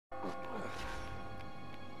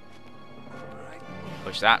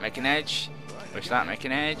Push that, make an edge. Push that, make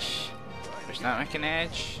an edge. Push that, make an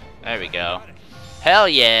edge. There we go. Hell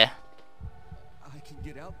yeah! I can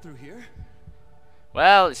get out through here?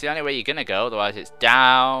 Well, it's the only way you're gonna go, otherwise it's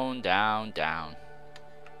down, down, down.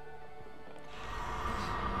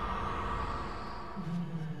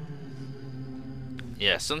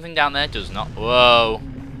 Yeah, something down there does not... Whoa!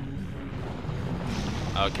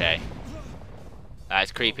 Okay.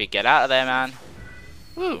 That's creepy. Get out of there, man.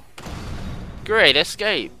 Woo! Great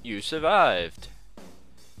escape! You survived.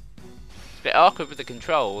 It's a bit awkward with the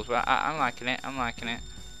controls, but I'm liking it. I'm liking it.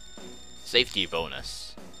 Safety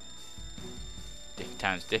bonus.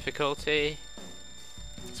 Times difficulty.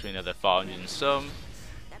 So another 400 and some.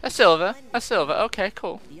 A silver. A silver. Okay,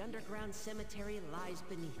 cool. The underground cemetery lies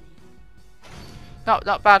beneath.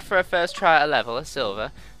 Not bad for a first try at a level. A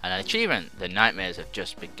silver. And an achievement. The nightmares have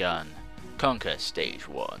just begun. Conquer stage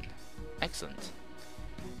 1. Excellent.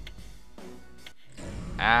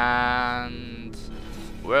 And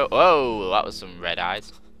whoa, that was some red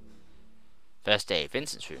eyes. First day,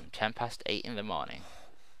 Vincent's room, 10 past 8 in the morning.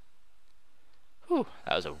 Whew,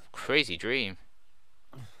 that was a crazy dream.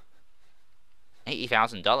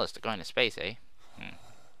 $80,000 to go into space, eh?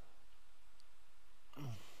 Oh,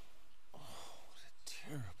 what a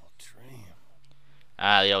terrible dream.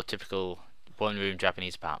 Ah, the old typical one-room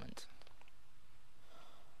Japanese apartment.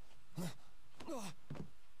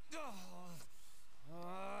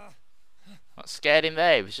 What scared him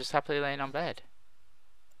there? He was just happily laying on bed.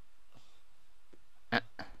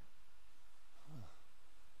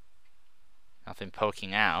 Nothing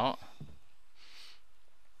poking out.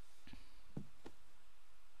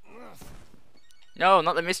 No,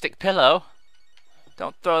 not the mystic pillow.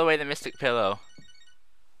 Don't throw away the mystic pillow.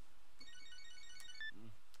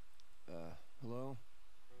 Hello?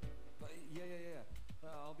 Yeah.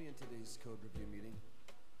 I'll be in today's code review meeting.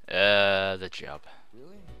 The job.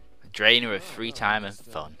 Really? A drainer of free time and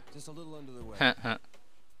fun. Just a little under the weather.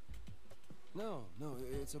 No,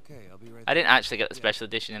 it's okay. I'll be right there. I didn't actually get the special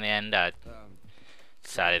edition in the end. I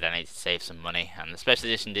decided I needed to save some money, and the special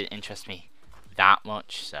edition didn't interest me that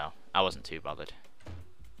much, so I wasn't too bothered.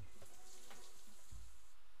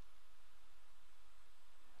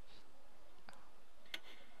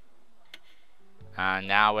 And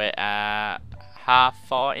now we're at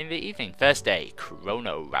 4:30 in the evening. First day,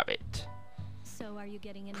 Chrono Rabbit. So are you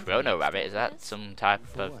getting any Chrono Rabbit, is that some type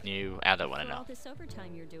of new... I don't want to for all know. this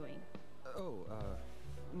overtime you're doing? Oh,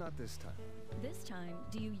 not this time. This time,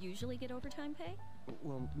 do you usually get overtime pay?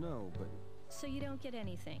 Well, no, but... So you don't get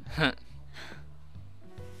anything.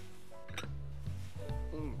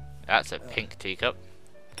 That's a pink teacup.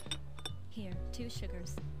 Here, 2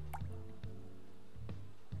 sugars.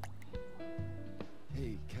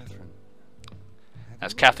 Hey, Catherine.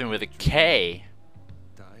 That's Catherine with a K.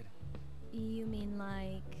 Died? You mean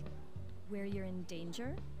like where you're in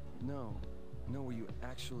danger? No, where you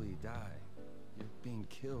actually die. You're being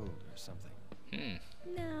killed or something.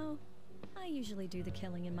 No, I usually do the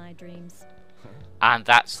killing in my dreams. And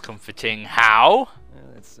that's comforting. How?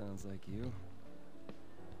 That sounds like you.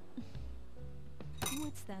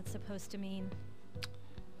 What's that supposed to mean?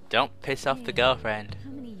 Don't piss off the girlfriend. How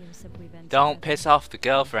many years have we been Don't together? piss off the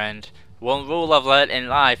girlfriend. One rule I've learned in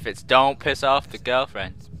life, it's don't piss off the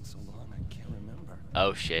girlfriend. It's been so long I can't remember.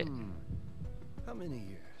 Oh shit. How many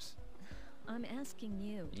years? I'm asking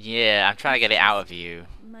you. Yeah, I'm trying to get it out of you.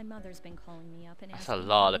 My mother's been calling me up and That's a asking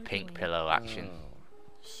lot how of we're pink doing. pillow action.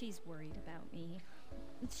 She's worried about me.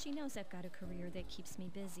 She knows I've got a career that keeps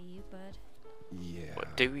me busy, but... Yeah.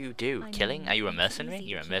 What do you do? I Killing? mean, Are you a it's mercenary? easy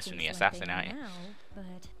You're a to keep mercenary things like assassin, they aren't you? are now,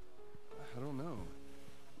 but... I don't know.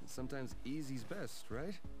 Sometimes easy's best,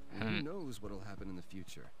 right? Who knows what'll happen in the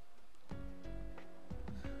future?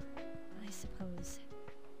 I suppose.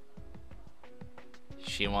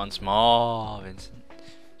 She wants more, Vincent.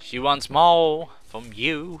 She wants more from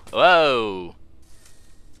you. Whoa!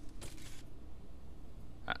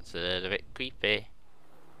 That's a little bit creepy.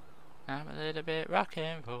 I'm a little bit rock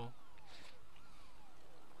and roll.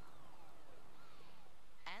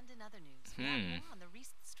 And in other news, we have more on the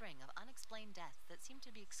recent string of unexplained deaths that seem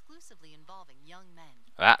to be exclusively involving young men.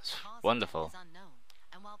 That's The cause of wonderful. death is unknown,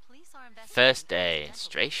 and while police are investigating First day, accidental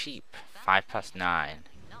stray deaths, sheep, that 9:09. may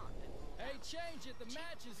not have been Hey, change it. The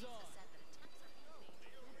match is on.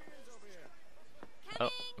 Oh,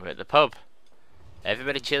 we're at the pub.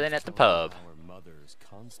 Everybody chilling at the pub. Our mother's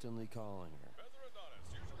constantly calling her.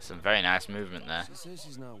 Some very nice movement there. She says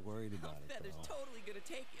she's not worried about it, Feather's though. totally gonna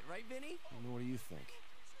take it, right, Vinny? What do you think?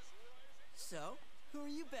 So, who are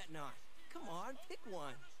you betting on? Come on, pick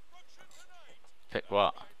one. Pick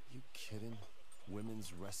what? You kidding?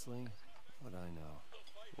 Women's wrestling? What I know.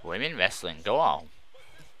 Women wrestling. Go on.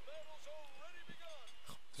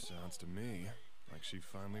 Sounds to me like she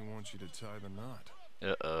finally wants you to tie the knot.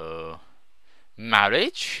 Uh-oh.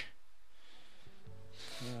 Marriage?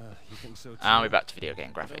 You think so too? And we're back to video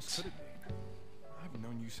game What else graphics. could it be? I've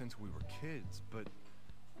known you since we were kids, but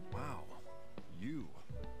wow, you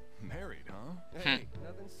married, huh? Hmm. Hey,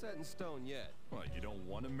 nothing's set in stone yet. What, you don't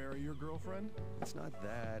want to marry your girlfriend? It's not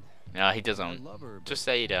that. No, he I doesn't. love her, but Just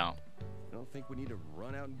say you don't. I don't think we need to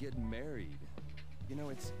run out and get married. You know,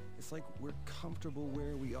 it's like we're comfortable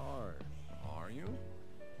where we are. Are you?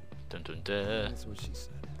 Dun dun dun. That's what she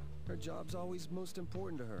said. Her job's always most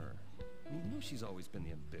important to her. I mean, you know she's always been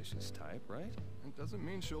the ambitious type, right? It doesn't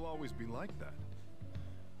mean she'll always be like that.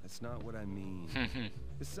 That's not what I mean.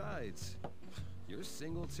 Besides, you're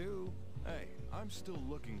single too. Hey, I'm still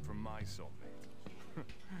looking for my soulmate.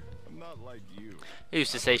 I'm not like you. He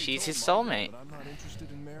used to say she's his soulmate. But I'm not interested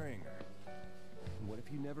in marrying her. What if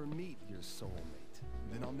you never meet your soulmate?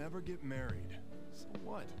 Then I'll never get married. So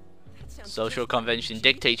what? That sounds Social just convention like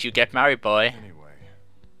dictates you get married, boy. Anyway,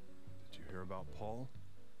 did you hear about Paul?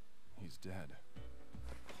 He's dead.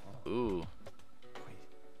 Ooh, Wait,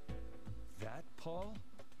 that Paul?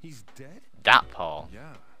 He's dead? that Paul.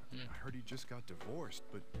 Yeah, I heard he just got divorced,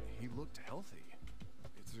 but he looked healthy.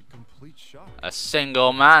 It's a complete shock. A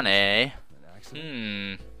single man, eh? An accident?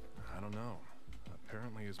 Hmm. I don't know.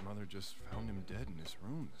 Apparently his mother just found him dead in his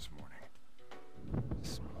room this morning.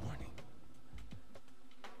 This morning?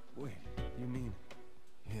 Wait, you mean...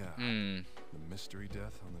 Yeah, Hmm. the mystery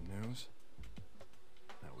death on the news?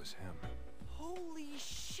 That was him. Holy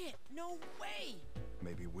shit, no way!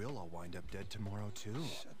 Maybe we'll all wind up dead tomorrow too.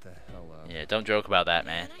 Shut the hell up. Yeah, don't joke about that,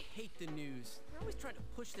 man. I hate the news. They're always trying to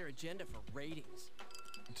push their agenda for ratings.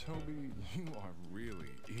 Toby, you are really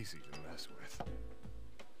easy to mess with.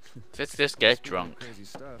 Let's just get Speaking of drunk. Crazy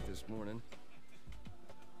stuff this morning.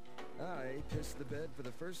 I pissed the bed for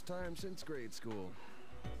the first time since grade school.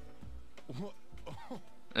 What? Oh,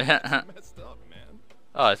 messed up, man.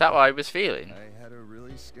 Oh, is that what I was feeling? I had a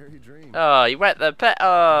really scary dream. Oh, you wet the pet.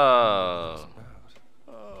 Oh.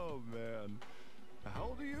 Oh man. How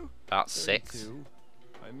old are you? About 6. 32.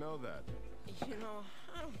 I know that. You know,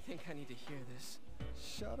 I don't think I need to hear this.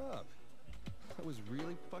 Shut up. I was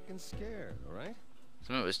really fucking scared, alright?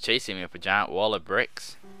 Someone was chasing me up a giant wall of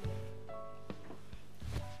bricks.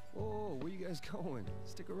 Whoa, where you guys going?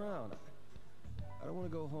 Stick around. I don't want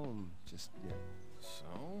to go home just yet. So,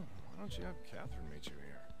 why don't you have Catherine meet you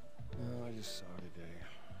here? No, I just saw her today.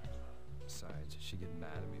 Besides, she'd get mad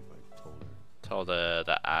at me if I told her. Told her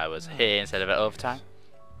that I was here instead of at overtime.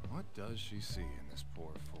 What does she see in this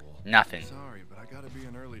poor fool? Nothing. Sorry, but I gotta be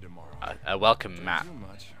in early tomorrow. A welcome Don't map. do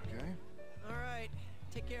much, okay? Alright,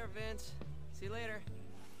 take care, Vince. See you later.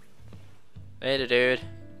 Later, dude.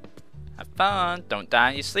 Have fun. Don't die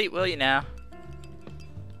in your sleep, will you now?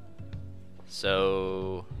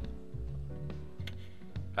 So,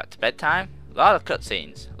 back to bedtime. A lot of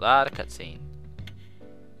cutscenes. A lot of cutscene.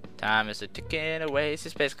 Time is ticking away. Is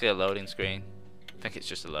this basically a loading screen? I think it's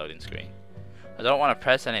just a loading screen. I don't want to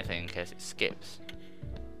press anything in case it skips.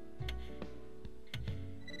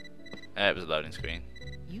 It was a loading screen.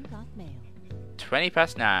 You got mail. 20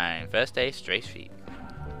 past 9. First day, straight feet.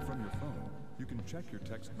 From your phone, you can check your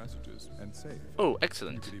text messages and save. Oh, You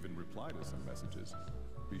excellent. could even reply to some messages.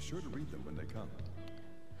 Be sure to read them when they come.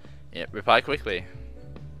 Yep, reply quickly.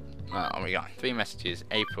 Oh, we got 3 messages.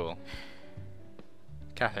 April.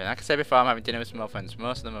 Catherine, like I said before, I'm having dinner with some more friends.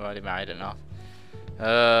 Most of them are already married and off.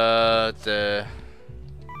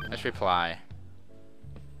 Let's reply.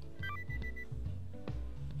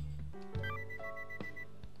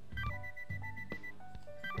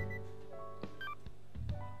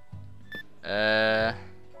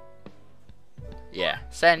 Yeah,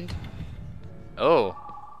 send. Oh.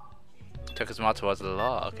 Took us more towards the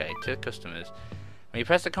law. Okay, to customers. When you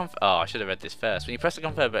press the I should have read this first. When you press the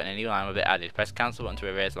confirm button, a new line will be added. Press cancel button to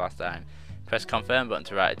erase last time. Press confirm button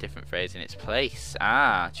to write a different phrase in its place.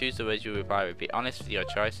 Ah, choose the words you reply with. Be honest with your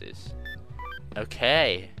choices.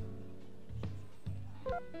 Okay.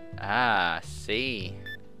 Ah, see.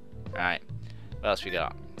 Right. What else we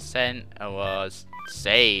got? Send was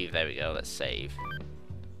save. There we go. Let's save.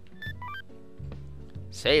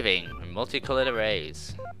 Saving with multicolored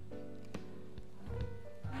arrays.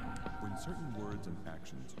 When certain words and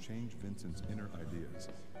actions change Vincent's inner ideas,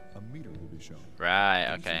 a meter will be shown.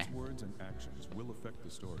 Right, okay. Vincent's words and actions will affect the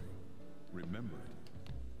story. Remember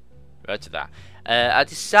it. Roger that. I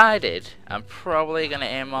decided I'm probably going to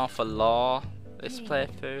aim more for law this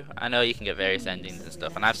playthrough. I know you can get various endings and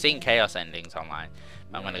stuff, and I've seen chaos endings online,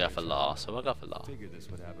 but I'm going to go for law, so we'll go for law. Figured this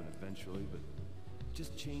would happen eventually, but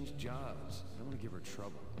just change jobs. I don't want to give her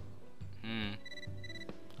trouble.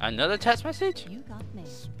 Another text message? You got mail.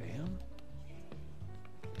 Spam?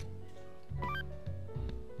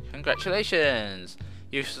 Congratulations!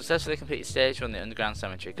 You've successfully completed stage 1 of the underground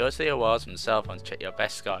cemetery. Go to the awards from the cell phone to check your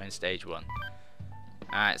best score in stage 1.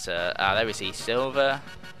 Alright, so there we see silver.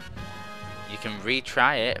 You can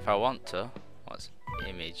retry it if I want to. What's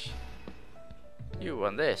image? You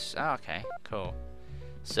won this. Oh, okay, cool.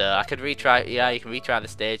 So I could retry. Yeah, you can retry the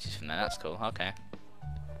stages from there. That's cool. Okay.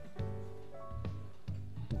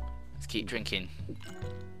 Let's keep drinking.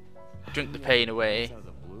 Drink the pain away. Out of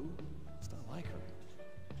the blue? It's not like her.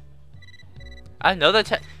 Another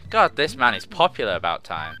God, this man is popular about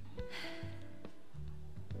time.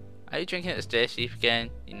 Are you drinking at the stage sheep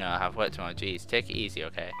again? You know I have work tomorrow. Jeez, take it easy,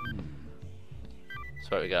 okay? So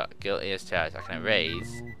what we got? Guilty as charged. I can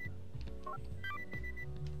erase.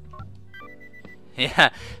 Yeah,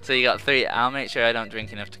 so you got 3. I'll make sure I don't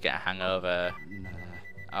drink enough to get a hangover. Nah.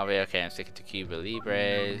 I'll be okay. I'm sticking to Cuba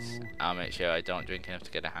Libres. I'll make sure I don't drink enough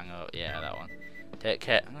to get a hangover. Yeah, that one. Take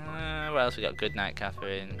care. What else we got? Good night,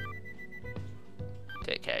 Catherine.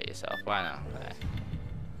 Take care of yourself. Why not? There.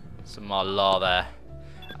 Some more law there.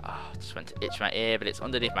 Oh, just went to itch my ear, but it's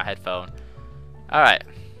underneath my headphone. Alright.